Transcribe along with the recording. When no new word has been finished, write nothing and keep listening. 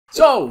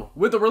So,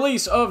 with the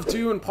release of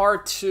Dune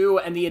Part 2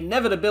 and the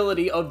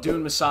inevitability of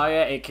Dune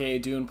Messiah, aka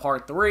Dune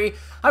Part 3,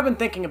 I've been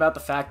thinking about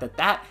the fact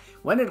that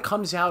when it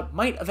comes out,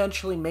 might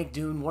eventually make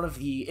Dune one of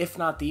the, if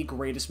not the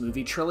greatest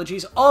movie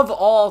trilogies of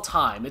all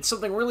time. It's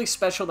something really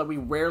special that we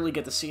rarely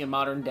get to see in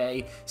modern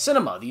day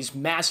cinema, these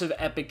massive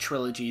epic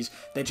trilogies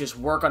that just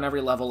work on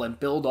every level and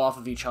build off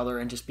of each other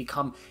and just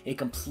become a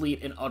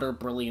complete and utter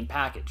brilliant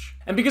package.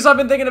 And because I've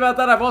been thinking about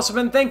that, I've also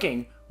been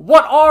thinking,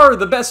 what are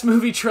the best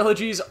movie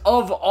trilogies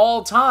of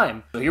all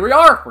time? So here we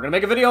are, we're gonna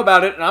make a video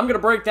about it, and I'm gonna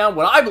break down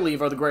what I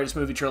believe are the greatest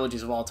movie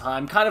trilogies of all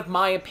time, kind of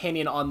my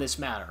opinion on this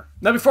matter.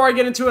 Now before I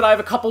get into it, I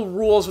have a couple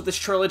rules with this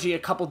trilogy, a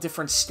couple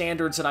different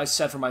standards that I've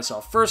set for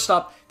myself. First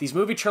up, these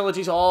movie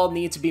trilogies all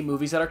need to be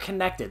movies that are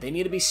connected. They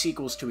need to be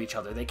sequels to each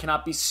other. They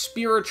cannot be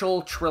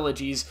spiritual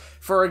trilogies.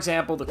 For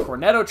example, the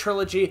Cornetto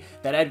trilogy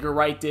that Edgar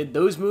Wright did,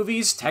 those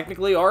movies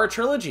technically are a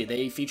trilogy.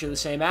 They feature the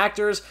same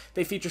actors,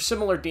 they feature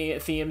similar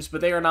themes,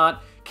 but they are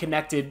not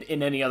connected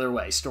in any other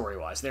way,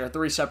 story-wise. There are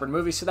 3 separate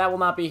movies, so that will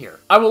not be here.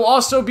 I will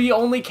also be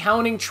only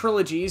counting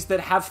trilogies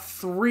that have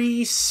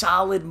 3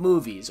 solid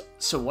movies.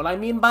 So what I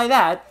mean by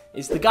that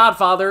is The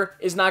Godfather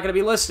is not going to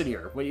be listed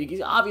here.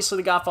 Obviously,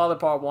 The Godfather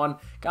Part 1,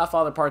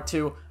 Godfather Part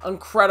 2,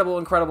 incredible,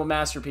 incredible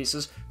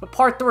masterpieces, but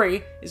Part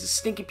 3 is a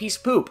stinky piece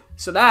of poop.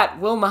 So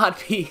that will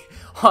not be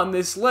on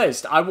this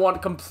list. I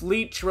want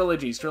complete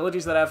trilogies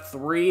that have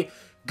 3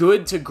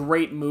 good to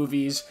great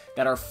movies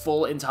that are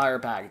full entire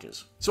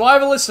packages. So I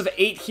have a list of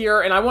 8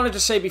 here, and I want to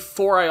just say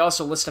before I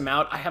also list them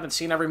out, I haven't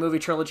seen every movie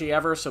trilogy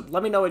ever, so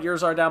let me know what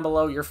yours are down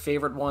below, your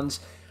favorite ones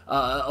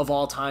of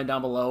all time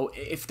down below.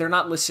 If they're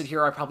not listed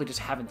here, I probably just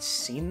haven't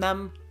seen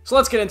them. So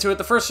let's get into it.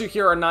 The first 2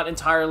 here are not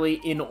entirely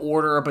in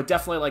order, but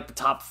definitely like the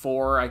top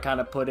 4 I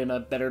kind of put in a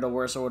better to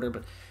worse order,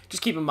 but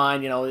just keep in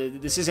mind, you know,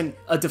 this isn't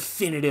a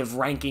definitive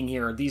ranking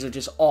here. These are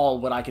just all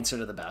what I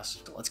consider the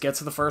best. So let's get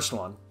to the first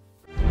one.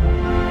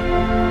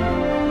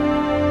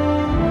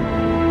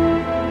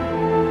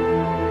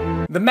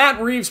 The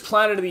Matt Reeves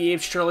Planet of the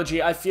Apes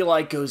trilogy, I feel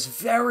like, goes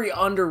very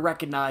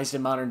under-recognized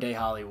in modern-day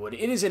Hollywood.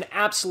 It is an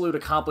absolute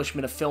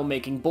accomplishment of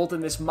filmmaking, both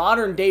in this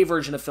modern-day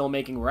version of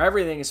filmmaking, where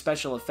everything is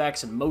special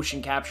effects and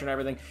motion capture and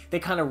everything. They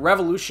kind of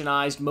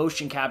revolutionized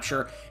motion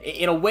capture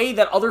in a way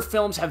that other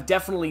films have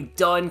definitely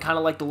done, kind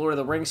of like the Lord of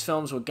the Rings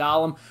films with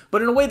Gollum,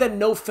 but in a way that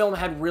no film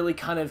had really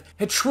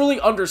had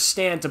truly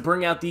understand to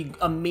bring out the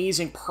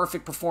amazing,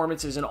 perfect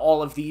performances in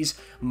all of these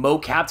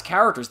mo-capped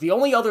characters. The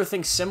only other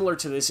thing similar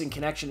to this in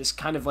connection is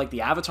kind of like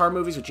the Avatar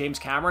movies with James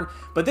Cameron,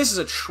 but this is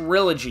a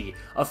trilogy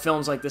of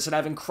films like this that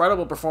have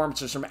incredible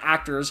performances from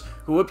actors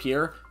who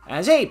appear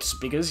as apes,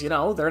 because, you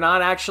know, they're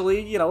not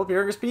actually, you know,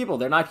 appearing as people.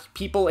 They're not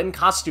people in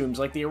costumes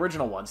like the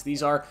original ones.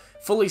 These are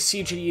fully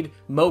CG'd,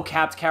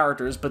 mo-capped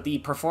characters, but the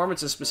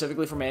performances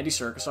specifically from Andy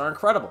Serkis are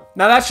incredible.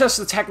 Now, that's just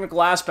the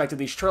technical aspect of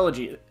these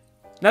trilogy.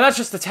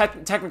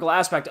 Technical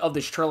aspect of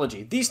this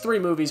trilogy. These 3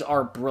 movies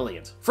are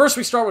brilliant. First,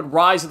 we start with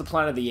Rise of the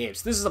Planet of the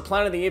Apes. This is a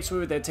Planet of the Apes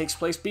movie that takes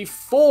place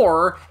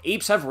before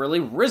apes have really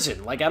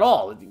risen, like at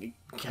all.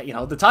 You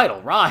know, the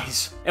title,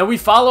 Rise. And we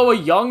follow a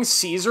young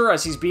Caesar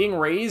as he's being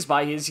raised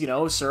by his, you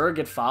know,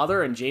 surrogate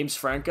father and James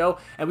Franco,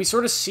 and we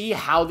sort of see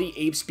how the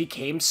apes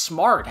became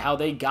smart, how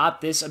they got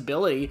this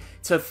ability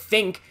to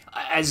think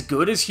as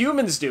good as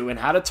humans do, and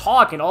how to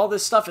talk, and all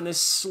this stuff, in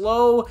this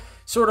slow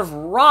sort of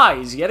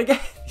rise, yet again,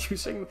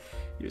 using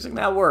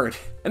that word.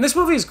 And this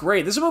movie is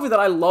great. This is a movie that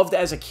I loved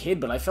as a kid,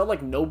 but I felt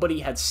like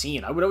nobody had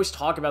seen. I would always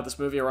talk about this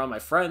movie around my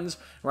friends,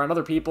 around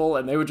other people,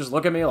 and they would just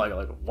look at me like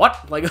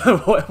what? Like,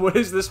 what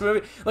is this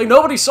movie? Like,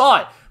 nobody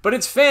saw it, but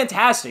it's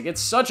fantastic.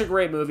 It's such a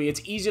great movie.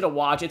 It's easy to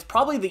watch. It's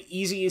probably the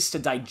easiest to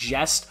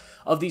digest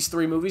of these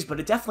 3 movies, but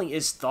it definitely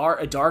is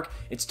dark.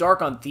 It's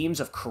dark on themes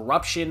of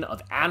corruption,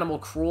 of animal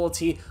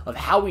cruelty, of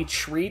how we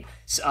treat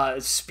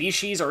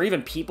species or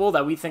even people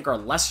that we think are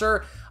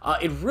lesser.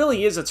 It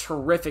really is a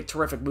terrific,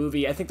 terrific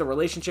movie. I think the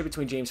relationship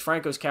between James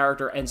Franco's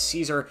character and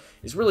Caesar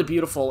is really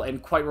beautiful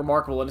and quite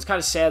remarkable, and it's kind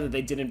of sad that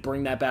they didn't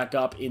bring that back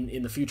up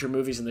in the future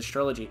movies in this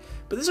trilogy,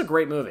 but this is a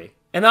great movie.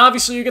 And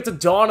obviously you get to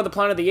Dawn of the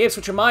Planet of the Apes,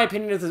 which in my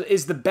opinion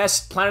is the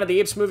best Planet of the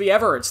Apes movie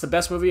ever. It's the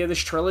best movie of this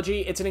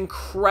trilogy. It's an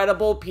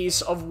incredible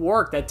piece of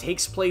work that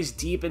takes place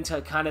deep into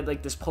kind of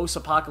like this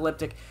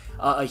post-apocalyptic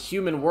a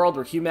human world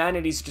where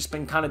humanity's just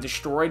been kind of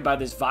destroyed by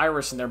this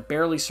virus and they're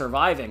barely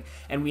surviving.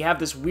 And we have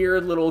this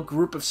weird little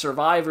group of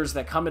survivors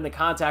that come into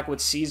contact with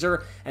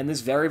Caesar and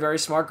this very, very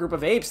smart group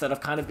of apes that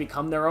have kind of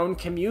become their own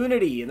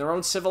community and their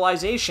own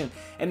civilization.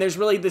 And there's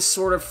really this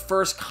sort of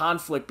first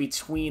conflict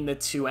between the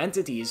 2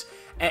 entities.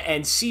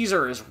 And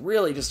Caesar is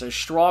really just a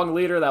strong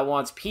leader that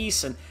wants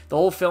peace, and the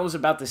whole film's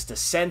about this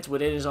dissent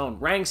within his own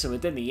ranks and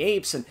within the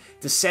apes, and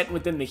dissent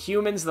within the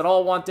humans that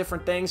all want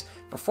different things.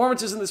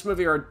 Performances in this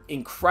movie are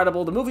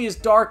incredible. The movie is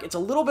dark. It's a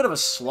little bit of a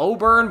slow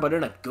burn, but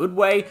in a good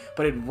way,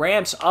 but it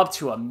ramps up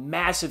to a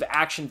massive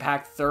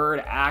action-packed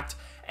 3rd act.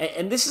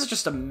 And this is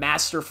just a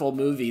masterful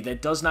movie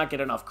that does not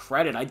get enough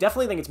credit. I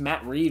definitely think it's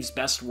Matt Reeves'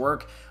 best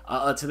work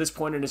to this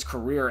point in his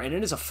career, and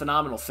it is a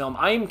phenomenal film.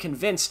 I am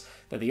convinced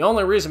that the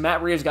only reason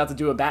Matt Reeves got to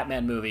do a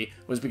Batman movie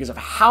was because of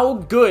how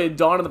good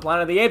Dawn of the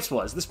Planet of the Apes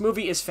was. This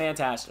movie is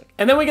fantastic.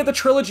 And then we get the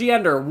trilogy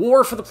ender,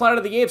 War for the Planet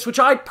of the Apes, which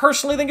I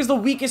personally think is the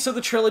weakest of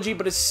the trilogy,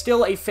 but is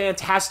still a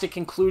fantastic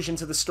conclusion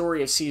to the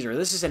story of Caesar.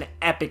 This is an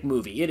epic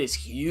movie. It is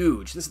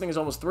huge. This thing is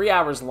almost 3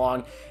 hours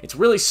long. It's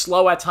really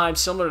slow at times,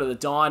 similar to the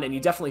Dawn, and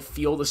you definitely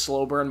feel the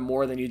slow burn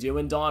more than you do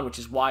in Dawn, which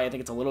is why I think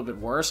it's a little bit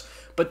worse.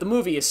 But the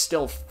movie is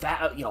still,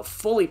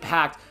 fully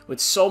packed with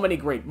so many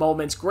great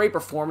moments, great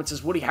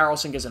performances. Woody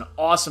Harrelson gives an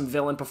awesome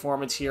villain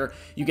performance here.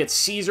 You get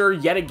Caesar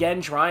yet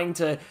again trying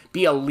to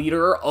be a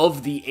leader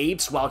of the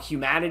apes while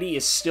humanity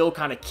is still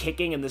kind of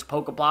kicking in this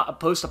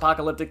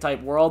post-apocalyptic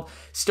type world,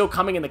 still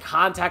coming into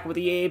contact with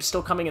the apes,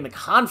 still coming into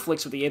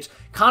conflicts with the apes,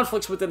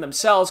 conflicts within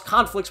themselves,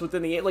 conflicts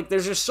within the apes. Like,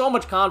 there's just so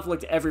much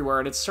conflict everywhere,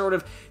 and it's sort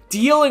of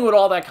dealing with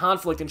all that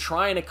conflict and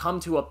trying to come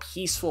to a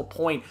peaceful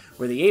point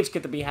where the apes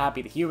get to be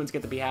happy, the humans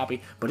get to be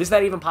happy. But is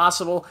that even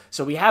possible?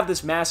 So we have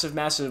this massive,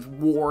 massive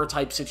war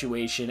type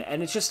situation,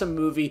 and it's just a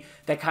movie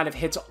that kind of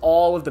hits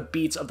all of the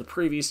beats of the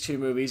previous two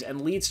movies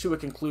and leads to a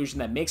conclusion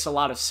that makes a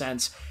lot of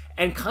sense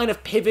and kind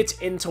of pivots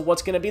into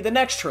what's going to be the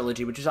next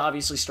trilogy, which is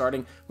obviously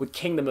starting with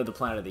Kingdom of the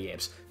Planet of the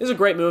Apes. This is a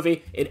great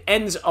movie. It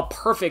ends a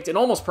perfect, an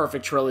almost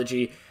perfect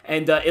trilogy,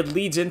 and it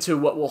leads into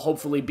what will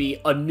hopefully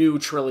be a new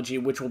trilogy,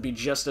 which will be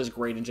just as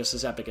great and just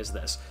as epic as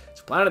this.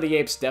 So Planet of the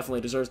Apes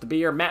definitely deserves to be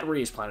here. Matt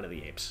Reeves' Planet of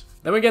the Apes.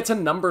 Then we get to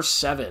number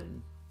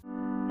 7.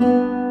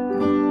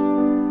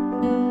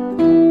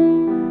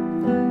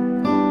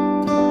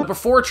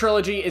 Before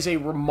trilogy is a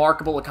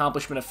remarkable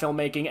accomplishment of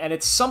filmmaking, and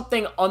it's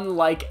something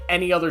unlike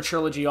any other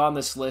trilogy on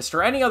this list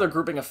or any other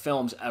grouping of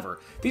films ever.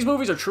 These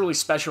movies are truly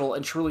special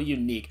and truly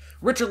unique.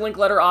 Richard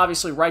Linklater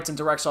obviously writes and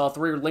directs all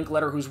three.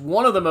 Linklater, who's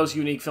one of the most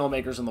unique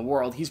filmmakers in the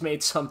world, he's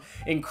made some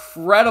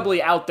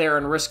incredibly out there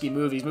and risky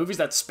movies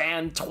that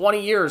span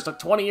 20 years, like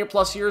 20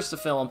 plus years to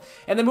film,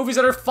 and then movies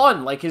that are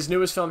fun, like his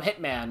newest film,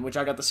 Hitman, which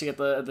I got to see at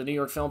the New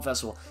York Film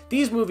Festival.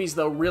 These movies,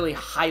 though, really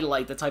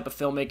highlight the type of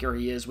filmmaker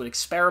he is, with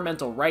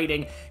experimental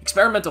writing,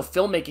 experimental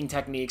filmmaking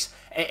techniques,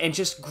 and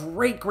just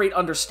great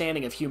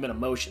understanding of human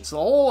emotions. So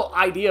the whole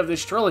idea of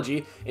this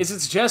trilogy is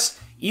it's just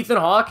Ethan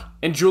Hawke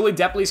and Julie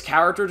Delpy's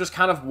character just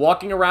kind of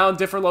walking around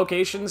different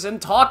locations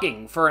and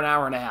talking for an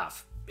hour and a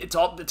half.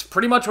 It's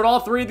pretty much what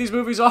all three of these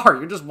movies are.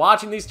 You're just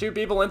watching these two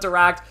people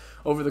interact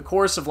over the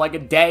course of like a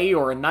day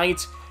or a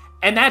night,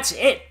 and that's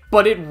it.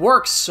 But it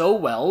works so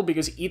well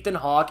because Ethan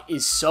Hawke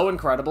is so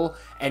incredible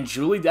and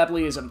Julie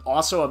Delpy is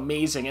also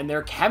amazing, and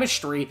their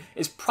chemistry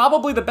is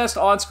probably the best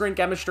on-screen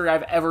chemistry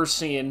I've ever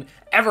seen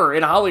ever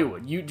in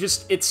Hollywood.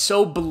 It's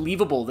so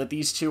believable that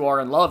these two are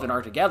in love and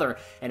are together,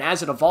 and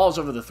as it evolves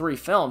over the three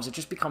films, it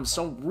just becomes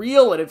so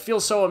real and it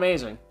feels so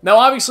amazing. Now,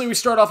 obviously, we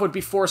start off with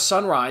Before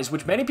Sunrise,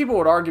 which many people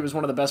would argue is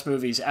one of the best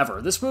movies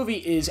ever. This movie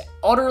is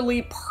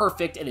utterly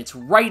perfect in its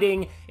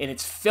writing, in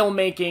its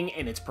filmmaking,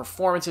 in its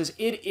performances.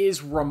 It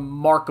is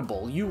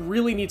remarkable. You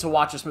really need to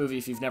watch this movie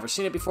if you've never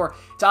seen it before.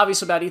 It's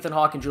obviously about Ethan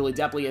Hawke and Julie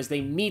Delpy as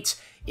they meet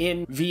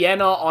in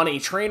Vienna on a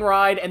train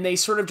ride, and they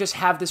sort of just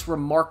have this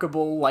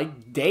remarkable,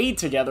 like, day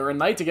together and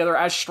night together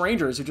as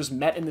strangers who just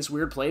met in this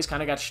weird place,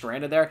 kind of got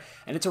stranded there,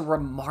 and it's a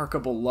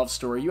remarkable love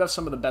story. You have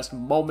some of the best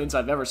moments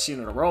I've ever seen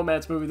in a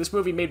romance movie. This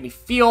movie made me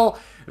feel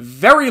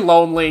very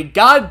lonely.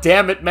 God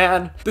damn it,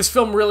 man. This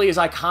film really is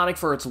iconic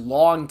for its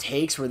long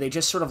takes where they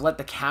just sort of let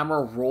the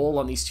camera roll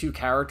on these two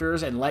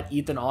characters and let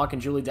Ethan Hawke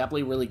and Julie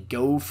Delpy really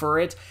go for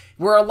it,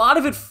 where a lot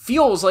of it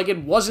feels like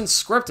it wasn't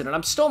scripted, and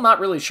I'm still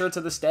not really sure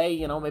to this day.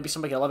 You know, maybe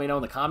somebody can let me know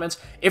in the comments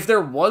if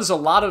there was a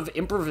lot of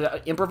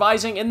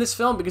improvising in this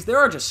film, because there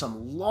are just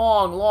some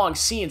long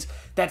scenes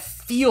that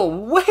feel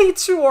way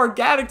too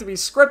organic to be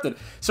scripted.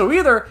 So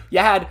either you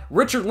had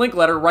Richard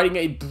Linklater writing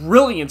a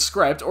brilliant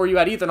script, or you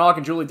had Ethan Hawke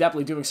and Julie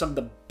Delpy doing some of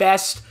the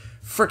best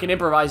freaking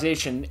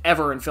improvisation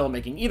ever in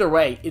filmmaking. Either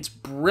way, it's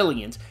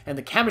brilliant, and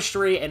the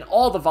chemistry and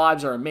all the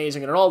vibes are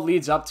amazing, and it all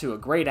leads up to a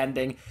great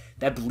ending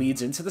that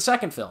bleeds into the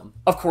second film.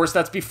 Of course,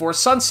 that's Before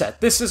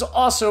Sunset. This is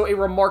also a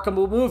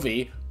remarkable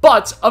movie,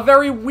 but a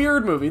very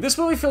weird movie. This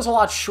movie feels a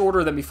lot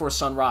shorter than Before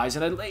Sunrise,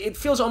 and it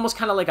feels almost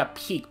kind of like a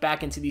peek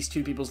back into these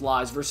two people's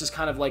lives versus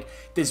kind of like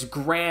this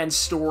grand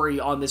story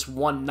on this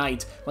one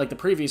night like the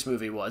previous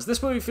movie was.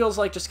 This movie feels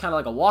like just kind of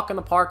like a walk in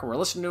the park where we're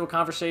listening to a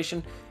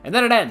conversation, and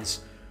then it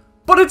ends.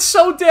 But it's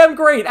so damn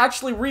great.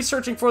 Actually,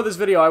 researching for this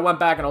video, I went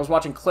back and I was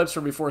watching clips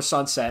from Before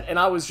Sunset, and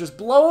I was just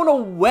blown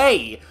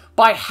away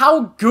by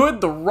how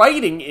good the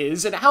writing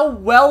is and how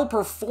well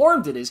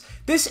performed it is.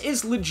 This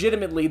is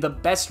legitimately the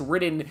best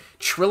written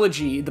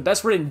trilogy, the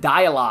best written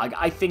dialogue,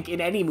 I think,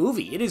 in any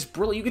movie. It is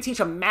brilliant. You could teach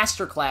a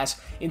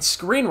masterclass in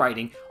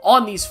screenwriting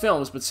on these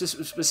films, but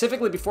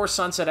specifically Before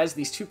Sunset, as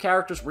these two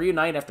characters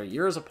reunite after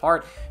years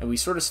apart, and we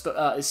sort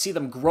of see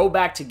them grow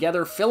back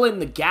together, fill in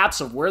the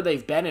gaps of where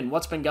they've been and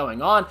what's been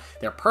going on.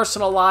 their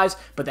personal lives,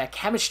 but that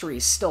chemistry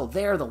is still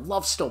there, the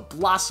love still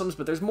blossoms,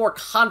 but there's more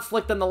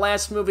conflict than the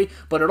last movie,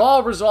 but it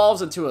all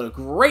resolves into a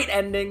great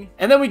ending.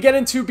 And then we get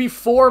into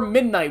Before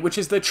Midnight, which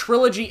is the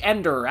trilogy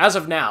ender, as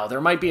of now.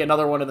 There might be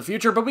another one in the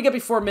future, but we get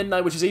Before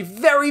Midnight, which is a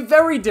very,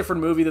 very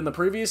different movie than the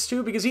previous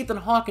two, because Ethan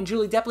Hawke and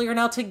Julie Delpy are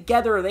now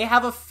together, they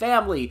have a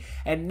family,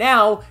 and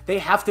now they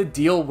have to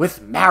deal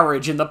with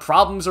marriage and the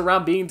problems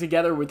around being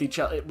together with each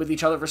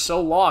other for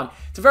so long.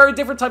 It's a very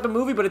different type of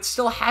movie, but it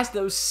still has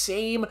those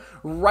same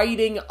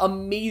writing,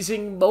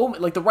 amazing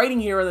moments. Like, the writing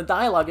here and the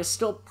dialogue is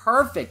still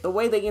perfect. The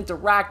way they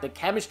interact, the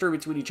chemistry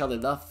between each other,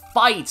 the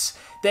fights,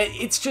 that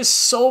it's just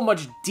so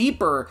much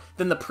deeper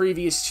than the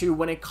previous two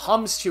when it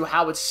comes to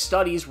how it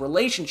studies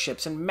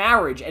relationships and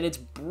marriage, and it's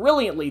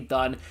brilliantly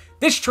done.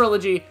 This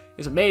trilogy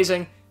is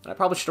amazing, and I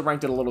probably should have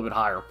ranked it a little bit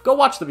higher. Go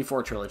watch the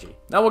Before trilogy.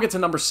 Now we'll get to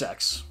number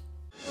 6.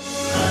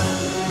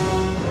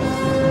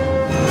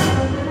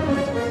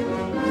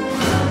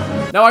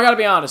 Now, I gotta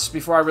be honest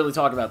before I really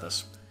talk about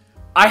this.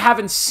 I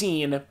haven't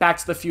seen Back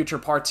to the Future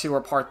Part 2 or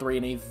Part 3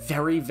 in a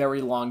very,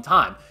 very long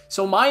time.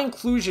 So my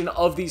inclusion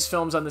of these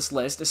films on this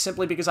list is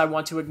simply because I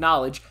want to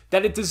acknowledge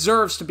that it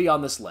deserves to be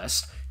on this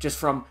list, just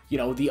from, you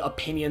know, the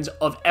opinions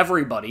of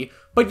everybody.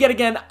 But yet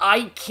again,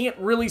 I can't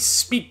really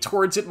speak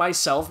towards it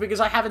myself because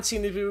I haven't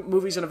seen these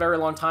movies in a very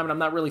long time and I'm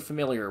not really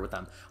familiar with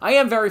them. I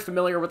am very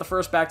familiar with the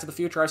first Back to the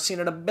Future. I've seen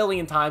it a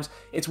billion times.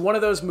 It's one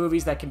of those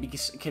movies that can be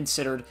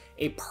considered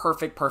a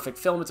perfect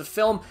film. It's a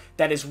film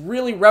that has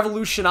really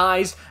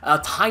revolutionized a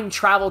time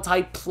travel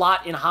type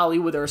plot in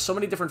Hollywood. There are so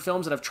many different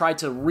films that have tried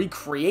to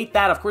recreate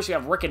that. Of course, you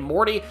have Rick and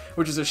Morty,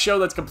 which is a show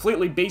that's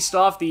completely based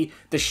off the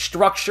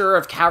structure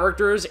of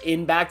characters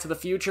in Back to the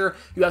Future.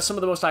 You have some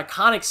of the most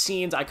iconic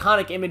scenes,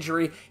 iconic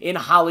imagery in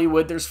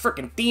Hollywood. There's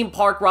freaking theme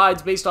park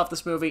rides based off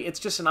this movie. It's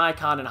just an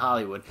icon in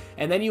Hollywood.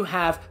 And then you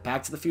have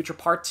Back to the Future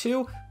Part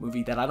 2,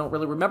 movie that I don't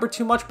really remember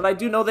too much, but I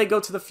do know they go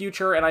to the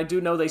future, and I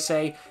do know they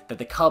say that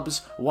the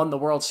Cubs won the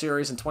World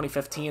Series in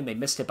 2015. They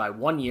missed it by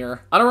 1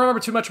 year. I don't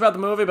remember too much about the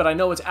movie, but I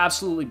know it's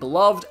absolutely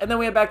beloved. And then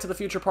we have Back to the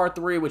Future Part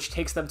 3, which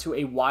takes them to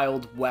a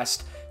Wild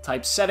West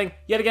type setting.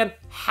 Yet again,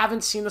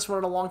 haven't seen this one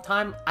in a long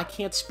time. I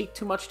can't speak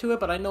too much to it,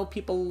 but I know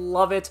people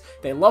love it.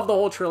 They love the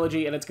whole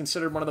trilogy, and it's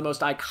considered one of the most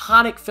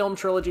iconic film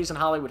trilogies in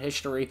Hollywood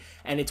history,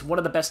 and it's one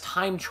of the best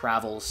time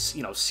travels,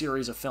 you know,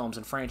 series of films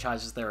and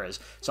franchises there is.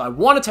 So I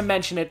wanted to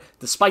mention it,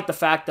 despite the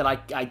fact that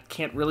I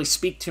can't really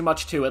speak too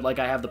much to it like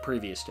I have the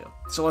previous two.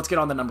 So let's get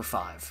on to number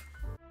 5.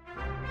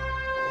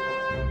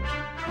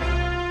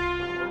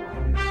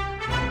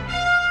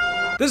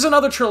 This is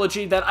another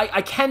trilogy that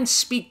I can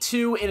speak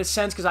to in a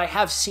sense because I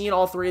have seen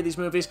all 3 of these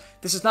movies.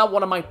 This is not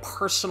one of my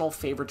personal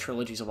favorite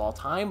trilogies of all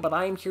time, but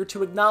I am here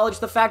to acknowledge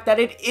the fact that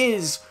it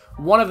is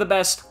one of the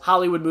best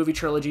Hollywood movie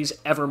trilogies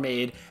ever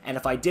made, and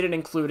if I didn't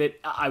include it,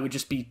 I would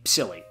just be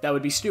silly. That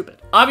would be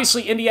stupid.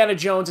 Obviously, Indiana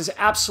Jones is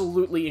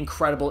absolutely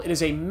incredible. It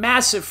is a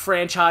massive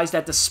franchise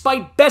that,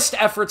 despite best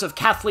efforts of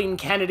Kathleen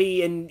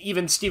Kennedy and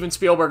even Steven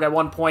Spielberg at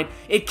one point,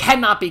 it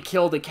cannot be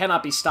killed, it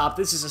cannot be stopped.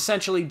 This is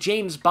essentially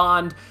James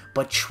Bond,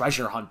 but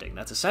treasure hunting.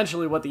 That's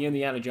essentially what the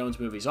Indiana Jones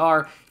movies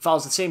are. It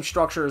follows the same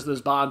structure as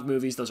those Bond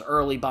movies, those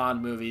early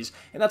Bond movies,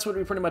 and that's what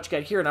we pretty much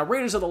get here. Now,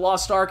 Raiders of the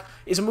Lost Ark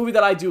is a movie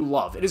that I do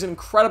love. It is an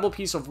incredible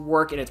piece of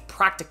work in its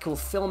practical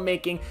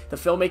filmmaking, the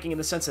filmmaking in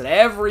the sense that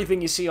everything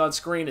you see on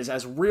screen is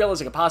as real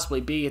as it could possibly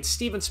be. It's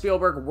Steven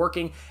Spielberg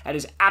working at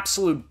his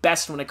absolute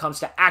best when it comes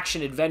to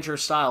action-adventure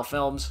style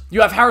films.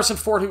 You have Harrison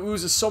Ford, who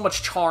oozes so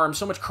much charm,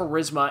 so much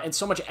charisma, and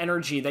so much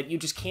energy that you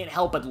just can't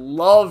help but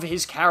love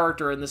his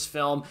character in this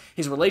film.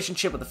 His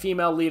relationship with the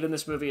female lead in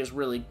this movie is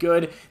really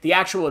good. The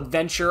actual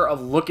adventure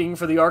of looking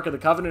for the Ark of the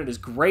Covenant is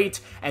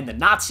great, and the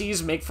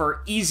Nazis make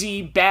for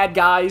easy bad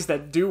guys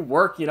that do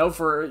work,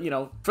 for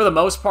the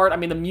most part. I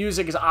mean, the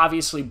music is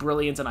obviously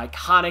brilliant and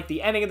iconic.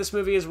 The ending of this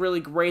movie is really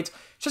great.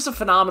 It's just a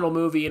phenomenal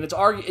movie, and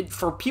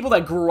for people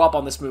that grew up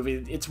on this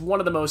movie, it's one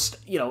of the most,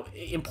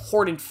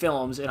 important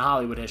films in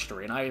Hollywood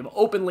history, and I am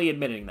openly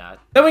admitting that.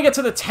 Then we get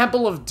to the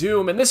Temple of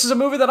Doom, and this is a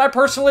movie that I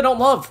personally don't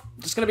love.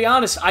 I'm just gonna be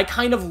honest. I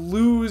kind of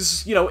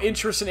lose,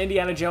 interest in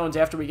Indiana Jones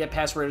after we get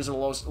past Raiders of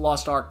the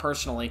Lost Ark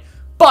personally.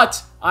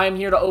 But I am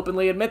here to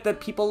openly admit that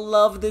people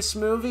love this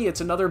movie. It's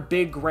another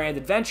big, grand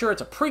adventure.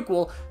 It's a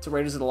prequel to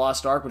Raiders of the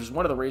Lost Ark, which is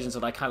one of the reasons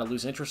that I kind of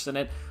lose interest in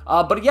it.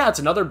 But yeah, it's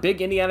another big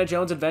Indiana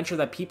Jones adventure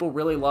that people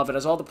really love. It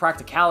has all the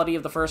practicality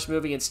of the first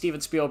movie, and Steven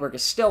Spielberg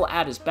is still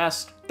at his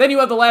best. Then you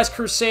have The Last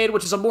Crusade,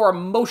 which is a more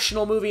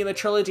emotional movie in the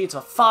trilogy. It's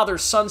a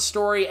father-son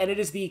story, and it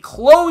is the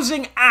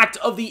closing act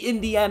of the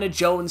Indiana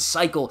Jones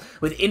cycle,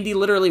 with Indy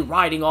literally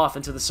riding off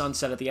into the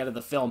sunset at the end of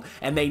the film,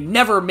 and they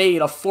never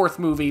made a 4th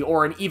movie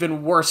or an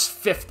even worse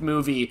 5th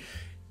movie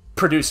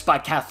produced by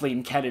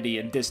Kathleen Kennedy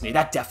and Disney.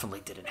 That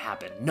definitely didn't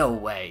happen. No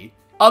way.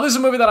 This is a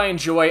movie that I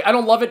enjoy. I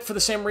don't love it for the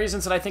same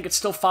reasons that I think it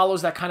still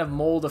follows that kind of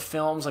mold of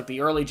films, like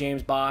the early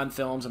James Bond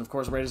films, and of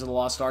course Raiders of the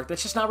Lost Ark.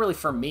 That's just not really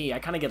for me. I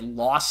kind of get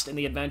lost in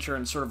the adventure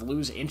and sort of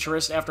lose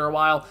interest after a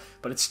while,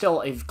 but it's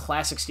still a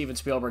classic Steven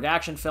Spielberg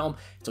action film.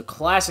 It's a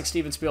classic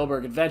Steven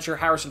Spielberg adventure.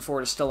 Harrison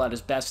Ford is still at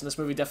his best, and this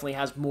movie definitely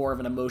has more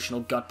of an emotional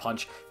gut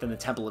punch than The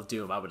Temple of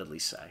Doom, I would at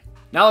least say.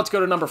 Now let's go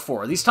to number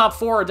 4. These top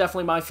 4 are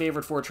definitely my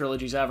favorite 4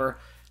 trilogies ever.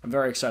 I'm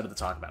very excited to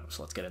talk about them,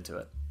 so let's get into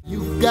it.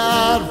 You've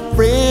got a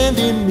friend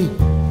in me.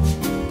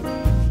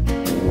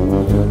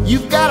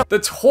 You've got the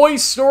Toy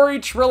Story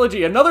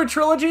trilogy. Another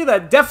trilogy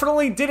that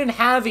definitely didn't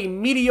have a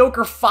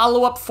mediocre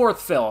follow-up 4th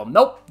film.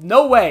 Nope,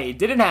 no way,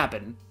 didn't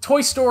happen.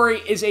 Toy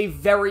Story is a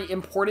very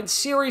important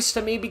series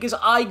to me because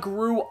I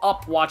grew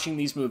up watching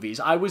these movies.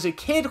 I was a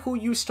kid who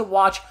used to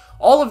watch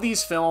all of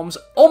these films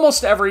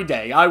almost every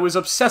day. I was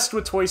obsessed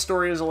with Toy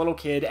Story as a little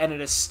kid, and it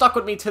has stuck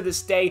with me to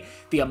this day,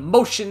 the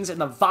emotions and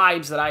the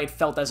vibes that I had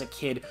felt as a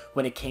kid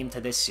when it came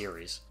to this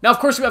series. Now, of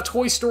course, we have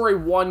Toy Story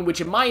 1,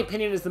 which in my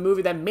opinion is the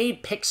movie that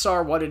made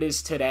Pixar what it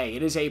is today.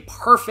 It is a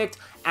perfect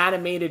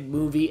animated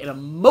movie, an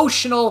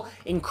emotional,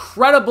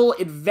 incredible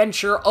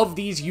adventure of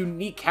these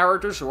unique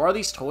characters who are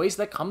these toys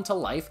that come to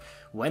life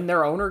when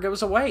their owner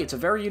goes away. It's a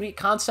very unique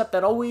concept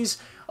that always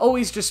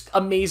just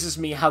amazes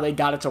me how they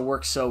got it to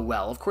work so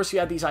well. Of course, you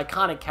have these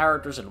iconic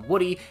characters in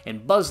Woody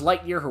and Buzz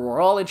Lightyear who are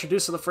all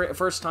introduced for the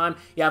first time.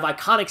 You have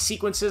iconic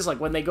sequences like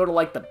when they go to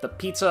like the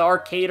pizza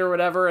arcade or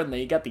whatever, and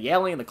they got the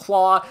alien, the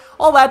claw,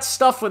 all that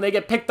stuff when they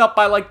get picked up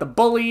by like the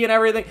bully and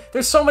everything.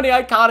 There's so many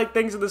iconic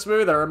things in this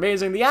movie that are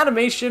amazing. The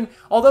animation,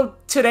 although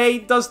today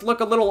does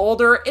look a little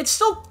older, it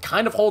still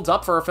kind of holds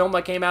up for a film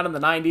that came out in the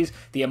 90s.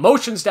 The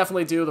emotions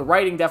definitely do, the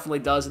writing definitely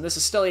does, and this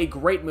is still a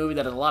great movie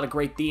that has a lot of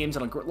great themes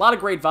and a lot of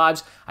great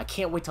vibes. I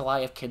can't wait till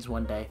I have kids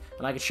one day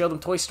and I can show them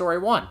Toy Story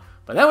 1.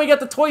 But then we get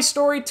the Toy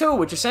Story 2,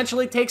 which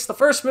essentially takes the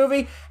first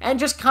movie and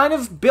just kind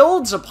of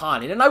builds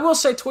upon it. And I will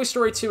say Toy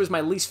Story 2 is my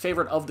least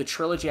favorite of the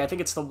trilogy. I think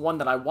it's the one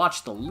that I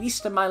watched the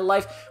least in my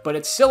life, but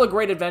it's still a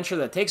great adventure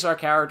that takes our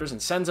characters and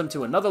sends them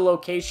to another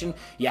location.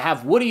 You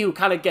have Woody who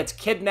kind of gets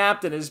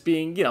kidnapped and is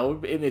being, you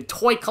know, in a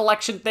toy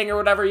collection thing or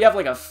whatever. You have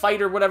like a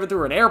fight or whatever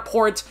through an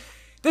airport.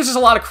 There's just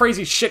a lot of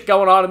crazy shit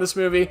going on in this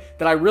movie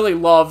that I really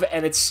love,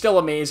 and it's still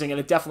amazing,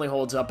 and it definitely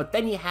holds up. But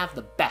then you have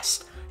the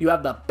best. You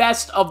have the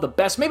best of the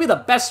best, maybe the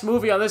best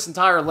movie on this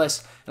entire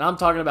list, and I'm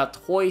talking about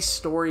Toy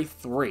Story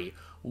 3.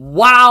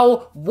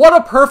 Wow, what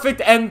a perfect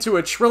end to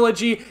a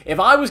trilogy. If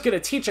I was going to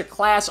teach a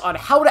class on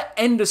how to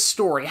end a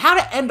story, how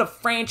to end a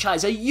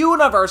franchise, a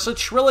universe, a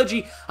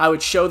trilogy, I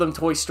would show them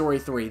Toy Story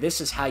 3.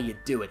 This is how you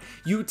do it.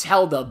 You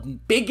tell the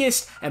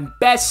biggest and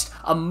best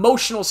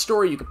emotional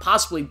story you could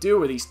possibly do,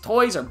 where these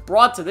toys are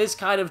brought to this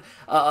kind of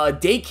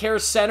daycare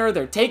center.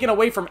 They're taken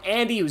away from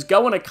Andy, who's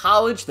going to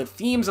college. The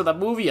themes of the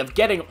movie of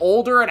getting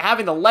older and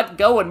having to let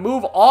go and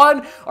move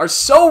on are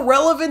so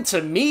relevant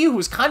to me,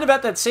 who's kind of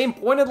at that same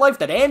point in life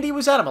that Andy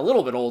was at. I'm a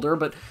little bit older,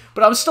 but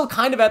I was still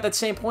kind of at that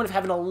same point of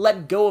having to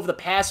let go of the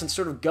past and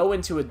sort of go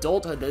into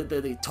adulthood.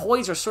 The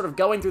toys are sort of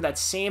going through that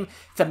same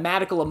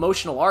thematical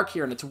emotional arc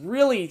here, and it's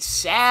really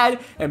sad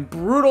and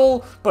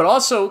brutal, but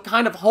also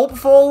kind of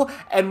hopeful,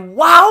 and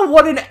wow,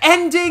 what an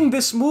ending!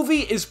 This movie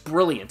is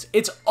brilliant.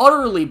 It's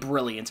utterly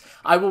brilliant.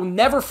 I will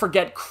never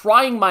forget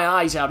crying my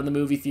eyes out in the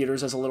movie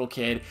theaters as a little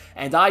kid,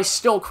 and I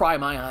still cry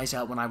my eyes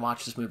out when I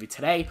watch this movie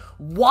today.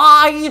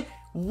 Why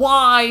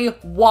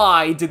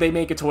did they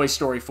make a Toy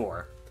Story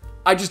 4?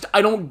 I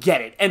don't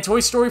get it. And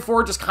Toy Story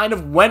 4 just kind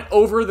of went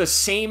over the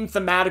same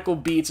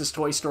thematical beats as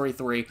Toy Story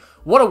 3.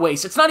 What a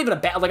waste. It's not even a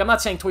bad, like, I'm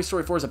not saying Toy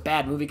Story 4 is a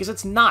bad movie, because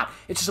it's not.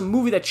 It's just a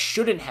movie that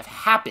shouldn't have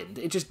happened.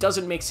 It just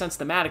doesn't make sense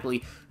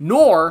thematically,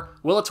 nor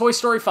will a Toy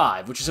Story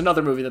 5, which is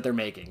another movie that they're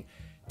making.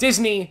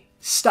 Disney,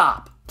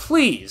 stop.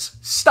 Please,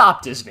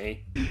 stop,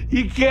 Disney.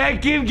 You can't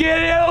keep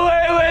getting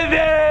away with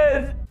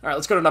it! Alright,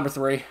 let's go to number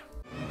 3.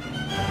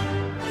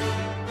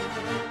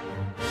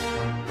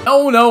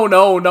 No,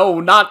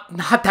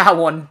 not that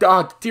one.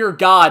 Oh, dear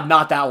God,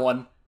 not that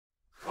one.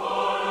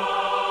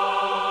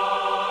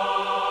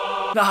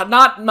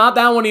 Not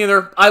that one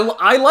either.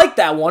 I like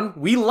that one.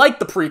 We like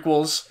the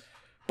prequels,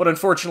 but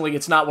unfortunately,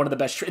 it's not one of the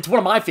best. It's one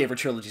of my favorite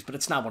trilogies, but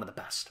it's not one of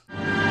the best.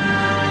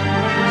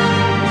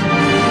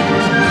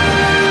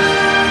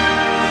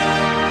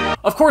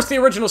 Of course, the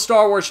original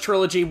Star Wars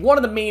trilogy, one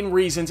of the main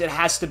reasons it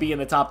has to be in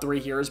the top 3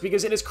 here is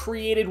because it has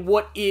created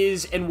what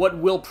is, and what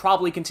will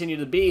probably continue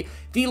to be,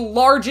 the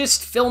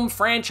largest film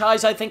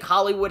franchise I think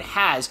Hollywood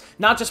has.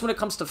 Not just when it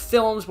comes to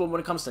films, but when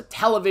it comes to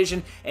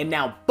television, and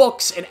now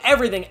books, and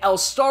everything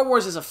else. Star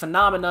Wars is a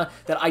phenomena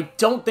that I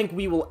don't think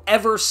we will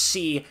ever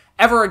see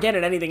ever again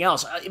in anything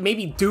else.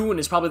 Maybe Dune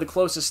is probably the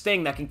closest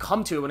thing that can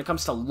come to it when it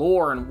comes to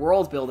lore and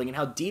world building and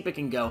how deep it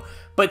can go.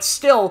 But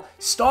still,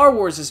 Star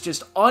Wars is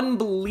just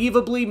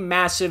unbelievably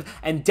massive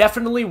and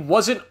definitely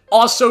wasn't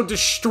also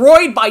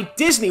destroyed by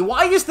Disney.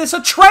 Why is this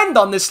a trend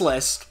on this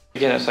list?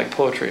 Again, it's like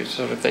poetry,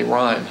 so if they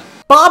rhyme.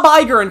 Bob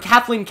Iger and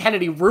Kathleen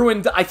Kennedy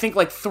ruined, I think,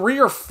 like 3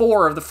 or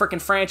 4 of the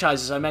frickin'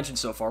 franchises I mentioned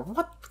so far.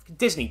 What?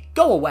 Disney,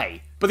 go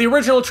away. But the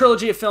original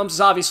trilogy of films is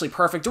obviously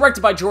perfect.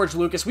 Directed by George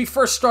Lucas, we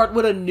first start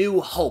with A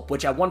New Hope,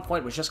 which at one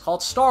point was just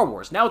called Star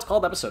Wars. Now it's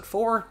called Episode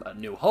 4, A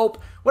New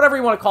Hope, whatever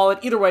you want to call it.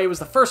 Either way, it was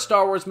the first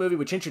Star Wars movie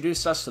which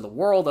introduced us to the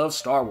world of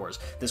Star Wars.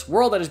 This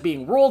world that is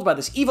being ruled by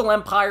this evil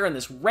empire and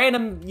this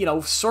random,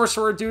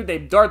 sorcerer dude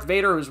named Darth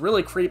Vader who's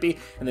really creepy.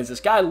 And there's this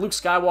guy, Luke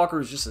Skywalker,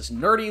 who's just this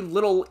nerdy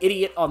little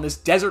idiot on this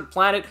desert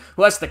planet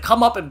who has to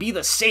come up and be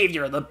the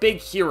savior, the big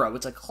hero.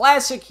 It's a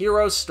classic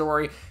hero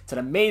story. It's an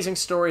amazing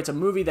story. It's a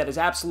movie that is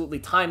absolutely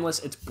timeless.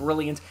 It's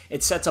brilliant.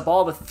 It sets up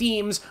all the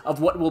themes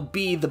of what will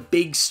be the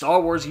big Star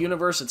Wars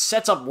universe. It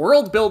sets up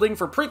world building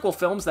for prequel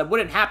films that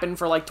wouldn't happen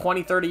for like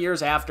 20, 30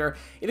 years after.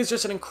 It is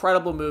just an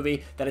incredible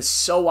movie that is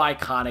so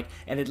iconic,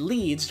 and it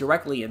leads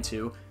directly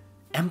into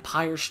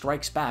Empire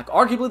Strikes Back,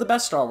 arguably the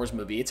best Star Wars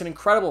movie. It's an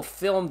incredible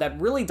film that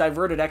really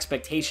diverted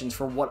expectations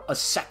for what a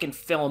second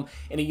film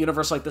in a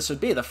universe like this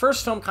would be. The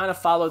first film kind of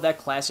followed that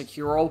classic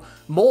hero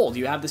mold.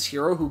 You have this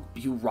hero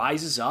who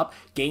rises up,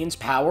 gains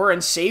power,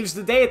 and saves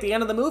the day at the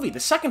end of the movie. The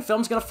second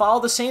film's going to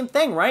follow the same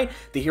thing, right?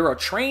 The hero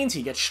trains,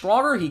 he gets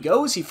stronger, he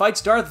goes, he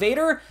fights Darth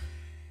Vader,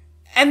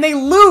 and they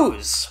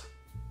lose.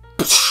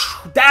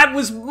 That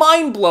was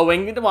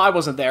mind-blowing. Well, I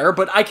wasn't there,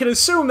 but I can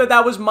assume that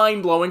that was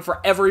mind-blowing for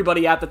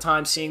everybody at the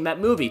time seeing that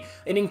movie.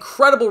 An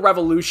incredible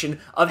revolution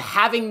of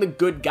having the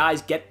good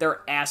guys get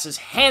their asses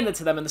handed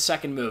to them in the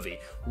second movie.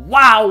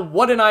 Wow,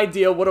 what an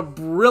idea. What a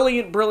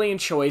brilliant,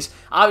 brilliant choice.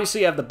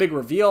 Obviously, you have the big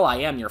reveal, I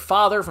am your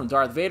father, from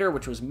Darth Vader,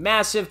 which was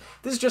massive.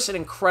 This is just an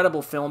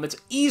incredible film. It's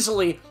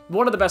easily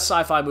one of the best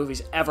sci-fi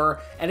movies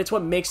ever, and it's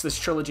what makes this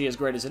trilogy as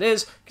great as it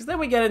is, because then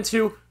we get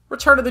into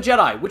Return of the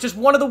Jedi, which is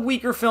one of the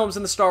weaker films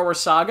in the Star Wars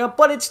saga,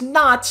 but it's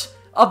not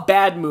a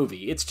bad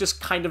movie. It's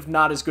just kind of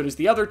not as good as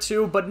the other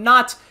two, but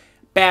not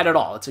bad at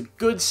all. It's a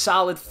good,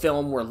 solid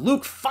film where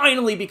Luke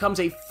finally becomes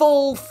a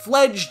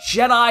full-fledged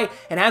Jedi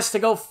and has to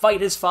go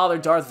fight his father,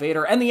 Darth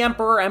Vader, and the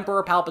Emperor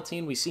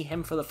Palpatine. We see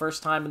him for the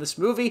first time in this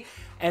movie,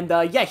 and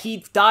yeah,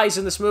 he dies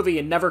in this movie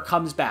and never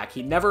comes back.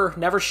 He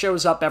never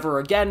shows up ever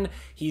again.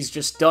 He's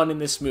just done in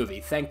this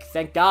movie.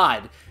 Thank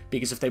God,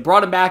 because if they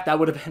brought him back, that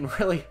would have been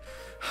really...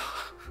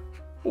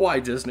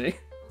 Why Disney?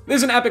 This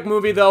is an epic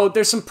movie, though.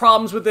 There's some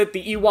problems with it.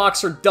 The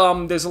Ewoks are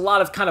dumb. There's a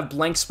lot of kind of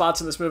blank spots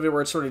in this movie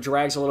where it sort of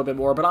drags a little bit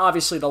more, but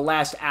obviously the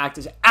last act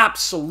is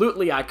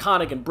absolutely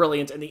iconic and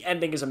brilliant, and the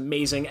ending is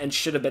amazing and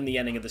should have been the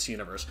ending of this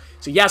universe.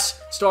 So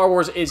yes, Star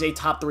Wars is a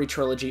top 3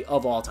 trilogy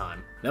of all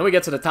time. Then we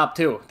get to the top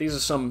 2. These are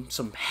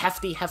some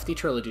hefty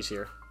trilogies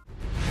here.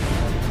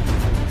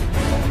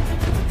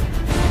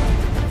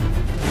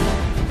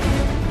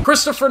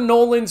 Christopher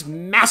Nolan's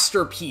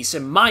masterpiece,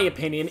 in my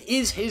opinion,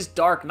 is his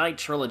Dark Knight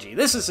trilogy.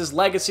 This is his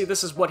legacy.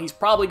 This is what he's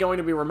probably going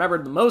to be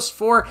remembered the most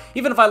for.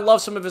 Even if I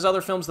love some of his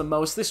other films the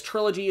most, this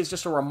trilogy is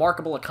just a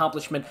remarkable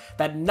accomplishment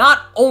that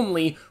not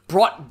only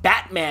brought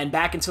Batman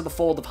back into the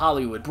fold of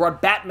Hollywood, brought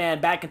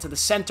Batman back into the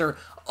center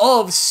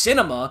of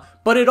cinema,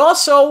 but it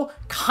also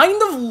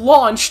kind of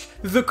launched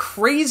the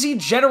crazy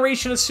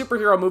generation of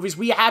superhero movies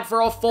we had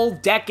for a full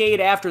decade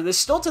after this,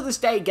 still to this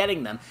day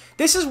getting them.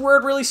 This is where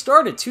it really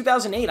started,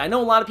 2008. I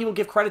know a lot of people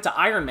give credit to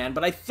Iron Man,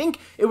 but I think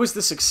it was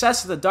the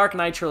success of the Dark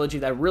Knight trilogy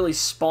that really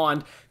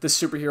spawned the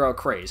superhero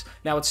craze.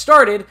 Now, it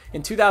started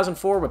in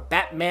 2004 with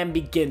Batman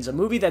Begins, a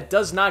movie that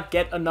does not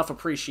get enough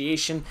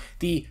appreciation.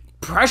 The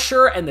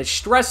pressure and the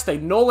stress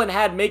that Nolan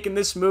had making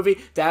this movie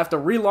to have to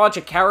relaunch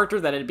a character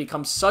that had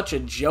become such a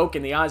joke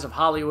in the eyes of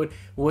Hollywood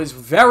was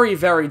very,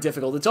 very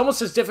difficult. It's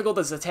almost as difficult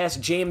as the task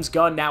James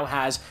Gunn now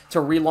has to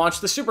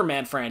relaunch the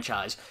Superman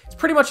franchise. It's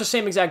pretty much the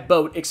same exact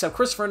boat, except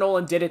Christopher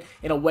Nolan did it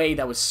in a way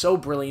that was so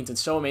brilliant and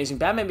so amazing.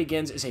 Batman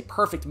Begins is a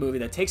perfect movie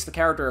that takes the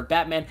character of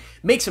Batman,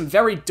 makes him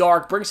very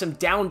dark, brings him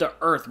down to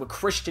earth with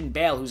Christian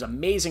Bale, who's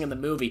amazing in the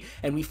movie,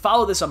 and we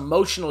follow this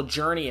emotional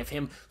journey of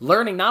him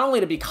learning not only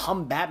to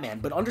become Batman,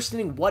 but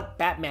understanding what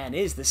Batman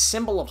is, the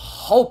symbol of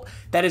hope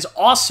that is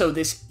also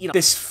this,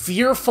 this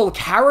fearful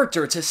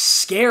character to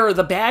scare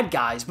the bad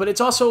guys, but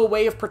it's also a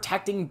way of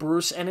protecting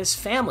Bruce and his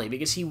family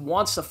because he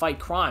wants to fight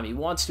crime. He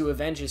wants to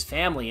avenge his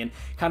family and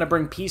kind of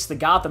bring peace to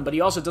Gotham, but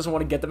he also doesn't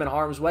want to get them in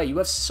harm's way. You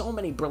have so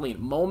many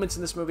brilliant moments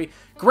in this movie.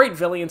 Great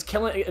villains,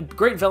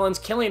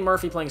 Cillian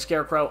Murphy playing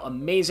Scarecrow,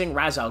 amazing.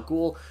 Ra's al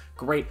Ghul,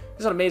 great. This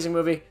is an amazing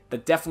movie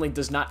that definitely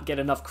does not get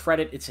enough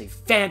credit. It's a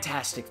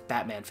fantastic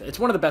Batman film. It's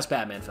one of the best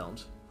Batman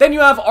films. Then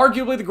you have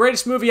arguably the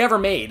greatest movie ever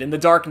made in The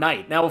Dark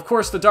Knight. Now, of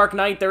course, The Dark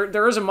Knight,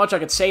 there isn't much I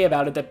could say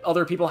about it that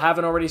other people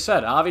haven't already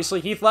said.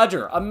 Obviously, Heath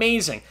Ledger,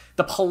 amazing.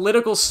 The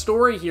political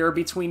story here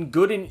between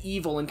good and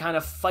evil and kind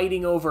of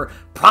fighting over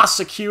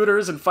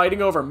prosecutors and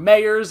fighting over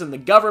mayors and the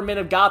government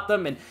of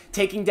Gotham and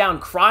taking down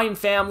crime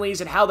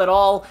families and how that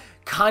all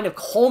kind of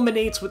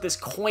culminates with this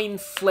coin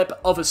flip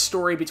of a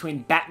story between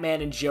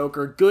Batman and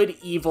Joker, good,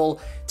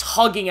 evil,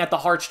 tugging at the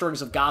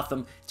heartstrings of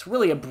Gotham. It's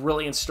really a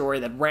brilliant story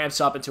that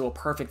ramps up into a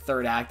perfect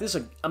third act. This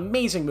is an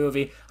amazing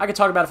movie. I could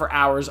talk about it for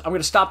hours. I'm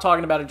going to stop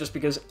talking about it just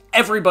because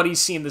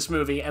everybody's seen this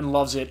movie and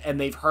loves it, and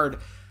they've heard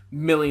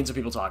millions of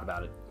people talk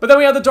about it. But then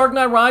we have The Dark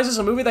Knight Rises,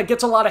 a movie that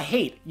gets a lot of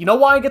hate. You know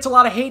why it gets a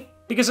lot of hate?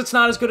 Because it's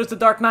not as good as The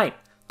Dark Knight.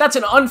 That's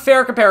an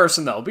unfair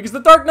comparison, though, because The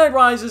Dark Knight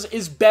Rises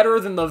is better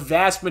than the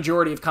vast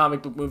majority of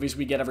comic book movies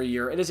we get every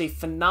year. It is a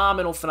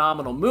phenomenal,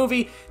 phenomenal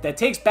movie that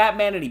takes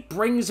Batman and he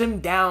brings him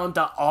down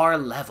to our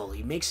level.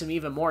 He makes him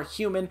even more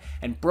human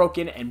and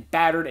broken and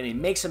battered, and he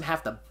makes him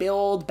have to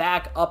build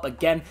back up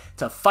again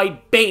to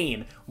fight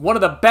Bane, one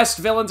of the best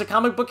villains in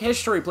comic book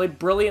history, played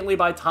brilliantly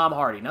by Tom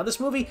Hardy. Now, this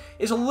movie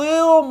is a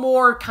little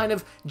more kind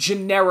of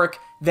generic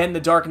than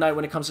The Dark Knight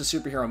when it comes to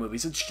superhero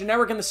movies. It's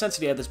generic in the sense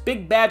that you have this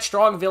big, bad,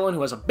 strong villain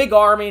who has a big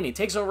army, and he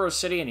takes over a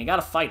city, and you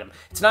gotta fight him.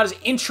 It's not as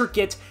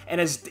intricate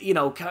and as, you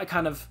know,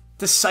 kind of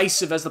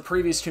decisive as the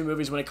previous two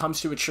movies when it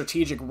comes to its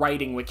strategic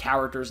writing with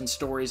characters and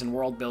stories and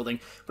world building,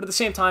 but at the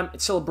same time,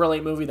 it's still a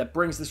brilliant movie that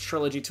brings this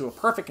trilogy to a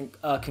perfect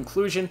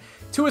conclusion,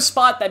 to a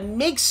spot that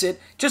makes it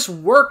just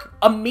work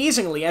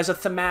amazingly as a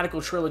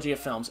thematical trilogy of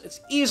films. It's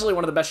easily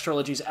one of the best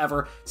trilogies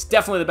ever. It's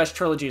definitely the best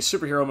trilogy of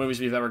superhero movies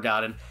we've ever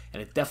gotten,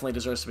 and it definitely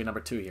deserves to be number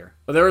 2 here.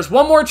 But there is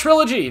one more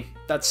trilogy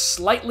that's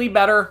slightly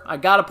better. I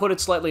gotta put it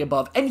slightly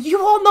above, and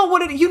you all know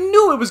what you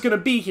knew it was gonna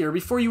be here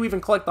before you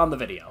even clicked on the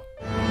video.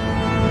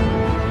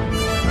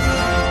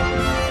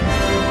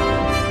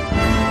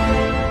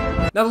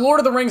 Now, The Lord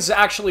of the Rings is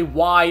actually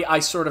why I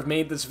sort of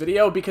made this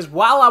video, because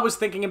while I was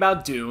thinking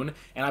about Dune,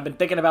 and I've been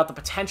thinking about the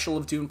potential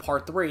of Dune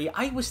Part 3,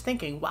 I was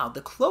thinking, wow,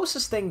 the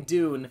closest thing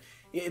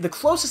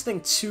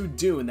to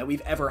Dune that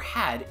we've ever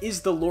had is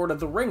the Lord of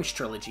the Rings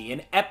trilogy,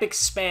 an epic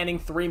spanning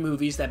 3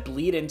 movies that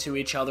bleed into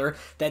each other,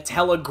 that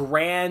tell a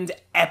grand,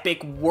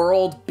 epic,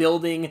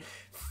 world-building,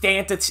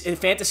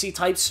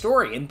 fantasy-type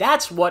story, and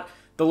that's what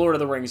The Lord of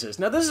the Rings is.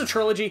 Now, this is a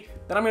trilogy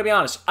that, I'm going to be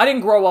honest, I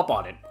didn't grow up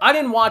on it. I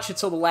didn't watch it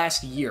till the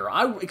last year.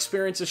 I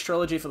experienced this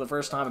trilogy for the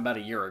first time about a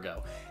year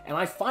ago, and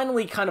I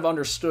finally kind of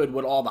understood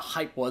what all the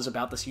hype was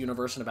about this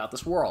universe and about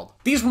this world.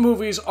 These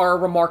movies are a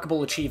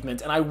remarkable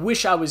achievement, and I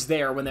wish I was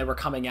there when they were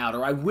coming out,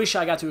 or I wish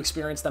I got to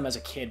experience them as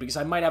a kid, because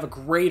I might have a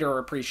greater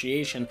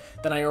appreciation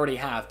than I already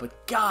have.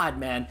 But God,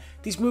 man,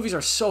 these movies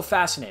are so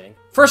fascinating.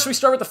 First, we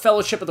start with the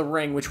Fellowship of the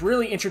Ring, which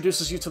really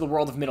introduces you to the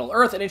world of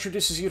Middle-earth and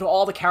introduces you to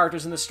all the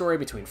characters in the story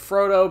between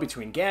Frodo,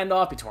 between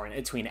Gandalf,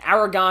 between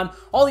Aragorn,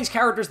 all these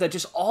characters that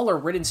just all are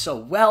written so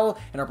well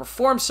and are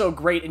performed so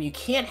great, and you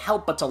can't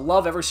help but to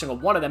love every single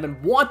one of them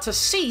and want to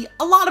see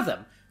a lot of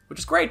them, which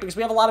is great because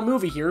we have a lot of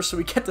movie here, so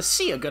we get to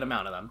see a good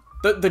amount of them.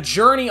 The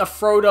journey of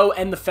Frodo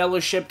and the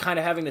Fellowship kind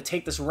of having to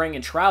take this ring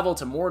and travel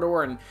to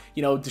Mordor and,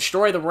 you know,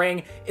 destroy the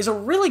ring is a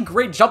really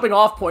great jumping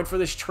off point for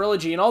this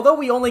trilogy. And although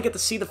we only get to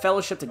see the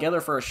Fellowship together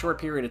for a short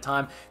period of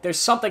time, there's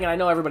something, and I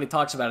know everybody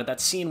talks about it,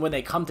 that scene when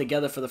they come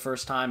together for the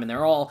first time and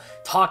they're all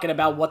talking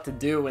about what to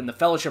do and the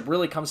Fellowship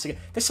really comes together.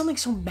 There's something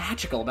so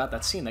magical about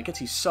that scene that gets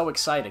you so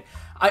excited.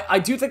 I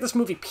do think this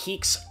movie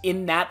peaks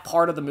in that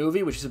part of the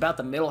movie, which is about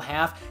the middle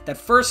half. That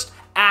first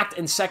act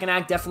and second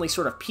act definitely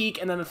sort of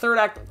peak, and then the third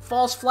act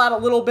falls flat a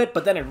little bit,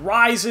 but then it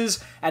rises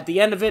at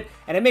the end of it,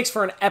 and it makes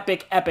for an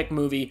epic, epic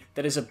movie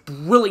that is a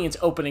brilliant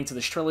opening to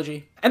this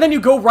trilogy. And then you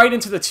go right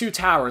into The Two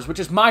Towers, which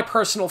is my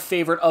personal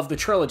favorite of the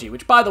trilogy,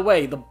 which, by the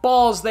way, the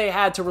balls they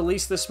had to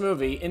release this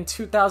movie in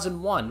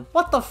 2001.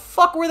 What the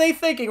fuck were they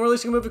thinking,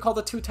 releasing a movie called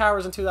The Two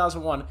Towers in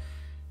 2001?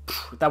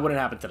 That wouldn't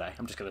happen today.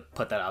 I'm just gonna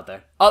put that out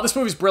there. This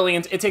movie's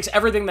brilliant. It takes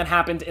everything that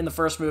happened in the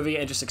first movie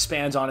and just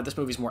expands on it. This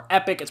movie's more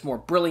epic. It's more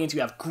brilliant. You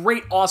have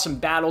great, awesome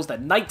battles.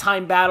 That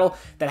nighttime battle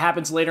that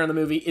happens later in the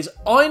movie is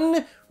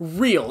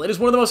unreal. It is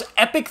one of the most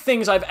epic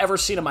things I've ever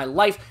seen in my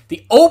life.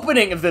 The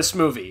opening of this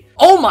movie,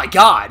 oh my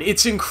god,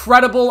 it's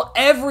incredible.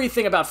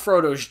 Everything about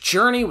Frodo's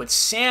journey with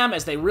Sam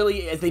as they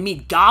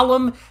meet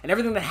Gollum, and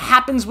everything that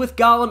happens with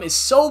Gollum is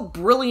so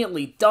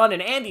brilliantly done,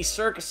 and Andy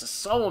Serkis is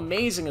so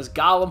amazing as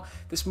Gollum.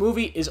 This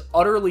movie is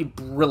utterly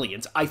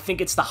brilliant. I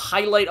think it's the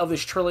highlight of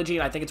this trilogy,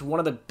 and I think it's one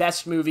of the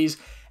best movies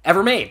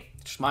ever made.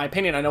 Just my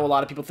opinion. I know a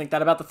lot of people think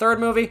that about the third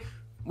movie,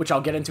 which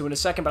I'll get into in a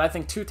second, but I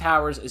think Two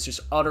Towers is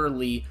just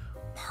utterly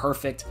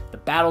perfect. The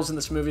battles in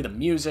this movie, the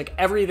music,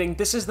 everything.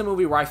 This is the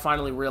movie where I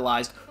finally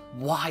realized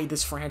why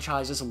this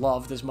franchise is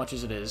loved as much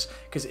as it is,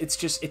 because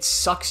it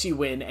sucks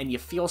you in, and you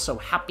feel so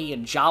happy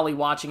and jolly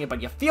watching it,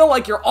 but you feel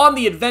like you're on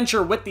the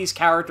adventure with these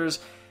characters,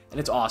 and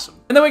it's awesome.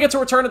 And then we get to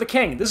Return of the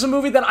King. This is a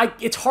movie that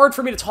it's hard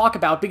for me to talk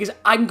about because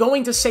I'm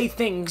going to say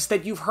things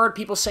that you've heard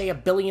people say a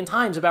billion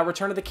times about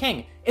Return of the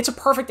King. It's a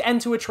perfect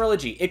end to a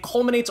trilogy. It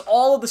culminates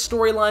all of the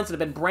storylines that have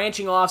been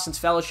branching off since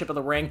Fellowship of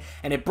the Ring,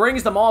 and it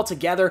brings them all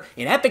together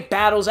in epic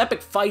battles,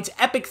 epic fights,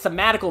 epic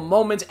thematical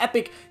moments,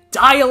 epic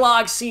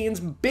dialogue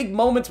scenes, big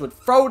moments with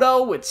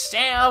Frodo, with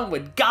Sam,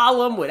 with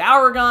Gollum, with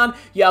Aragorn.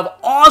 You have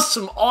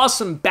awesome,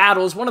 awesome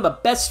battles, one of the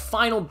best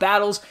final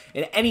battles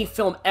in any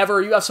film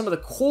ever. You have some of the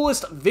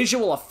coolest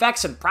visual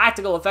effects and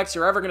practical effects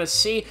you're ever going to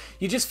see.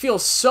 You just feel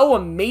so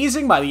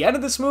amazing by the end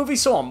of this movie,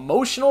 so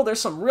emotional.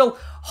 There's some real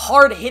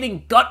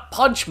hard-hitting gut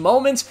punch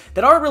moments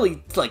that aren't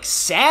really, like,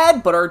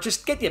 sad, but are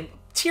just get you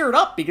teared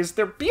up because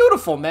they're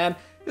beautiful, man.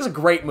 This is a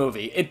great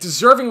movie. It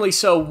deservingly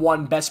so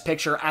won Best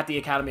Picture at the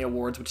Academy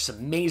Awards, which is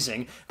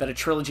amazing that a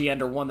trilogy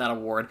ender won that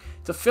award.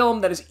 It's a film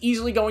that is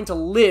easily going to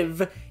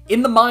live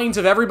in the minds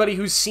of everybody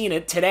who's seen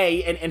it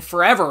today and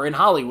forever in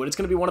Hollywood. It's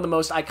going to be one of the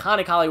most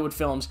iconic Hollywood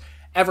films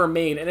ever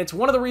made, and it's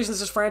one of the reasons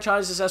this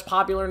franchise is as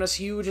popular and as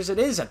huge as it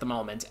is at the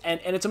moment. And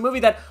it's a movie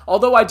that,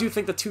 although I do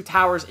think The Two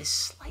Towers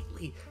is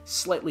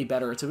slightly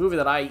better, it's a movie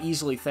that I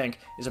easily think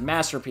is a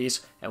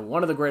masterpiece and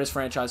one of the greatest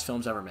franchise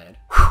films ever made.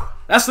 Whew.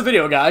 That's the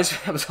video, guys.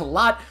 That was a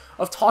lot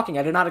of talking.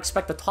 I did not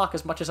expect to talk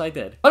as much as I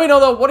did. Let me know,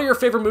 though, what are your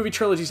favorite movie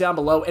trilogies down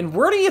below, and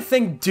where do you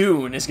think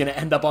Dune is going to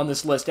end up on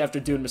this list after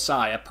Dune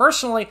Messiah?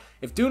 Personally,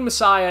 if Dune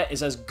Messiah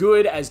is as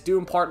good as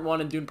Dune Part 1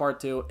 and Dune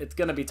Part 2, it's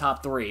going to be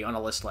top 3 on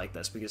a list like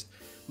this, because,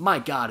 my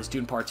God, is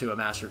Dune Part 2 a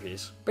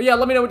masterpiece. But yeah,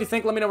 let me know what you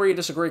think. Let me know where you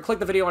disagree. Click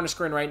the video on the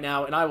screen right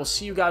now, and I will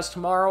see you guys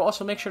tomorrow.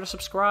 Also, make sure to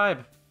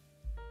subscribe.